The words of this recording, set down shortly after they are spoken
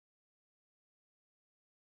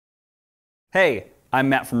Hey, I'm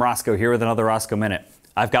Matt from Rosco here with another Rosco Minute.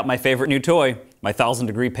 I've got my favorite new toy, my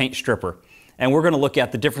 1000-degree paint stripper. And we're going to look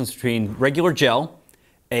at the difference between regular gel,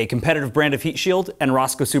 a competitive brand of heat shield, and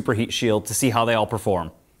Rosco Super Heat Shield to see how they all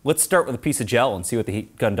perform. Let's start with a piece of gel and see what the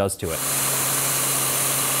heat gun does to it.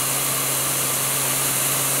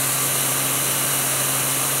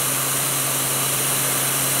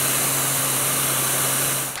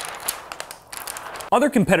 Other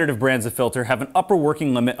competitive brands of filter have an upper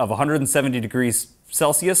working limit of 170 degrees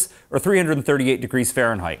Celsius or 338 degrees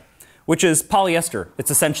Fahrenheit, which is polyester. It's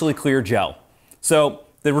essentially clear gel. So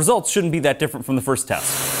the results shouldn't be that different from the first test.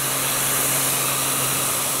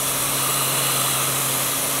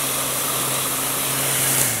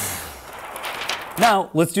 Now,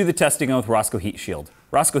 let's do the testing with Rosco Heat Shield.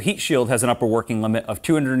 Rosco Heat Shield has an upper working limit of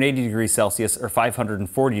 280 degrees Celsius or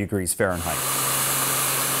 540 degrees Fahrenheit.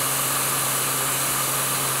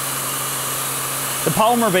 The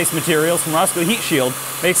polymer-based materials from Rosco Heat Shield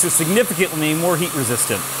makes it significantly more heat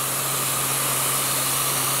resistant.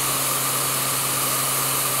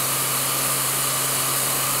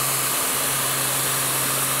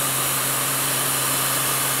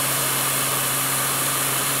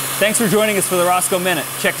 Thanks for joining us for the Rosco Minute.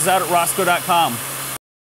 Check us out at rosco.com.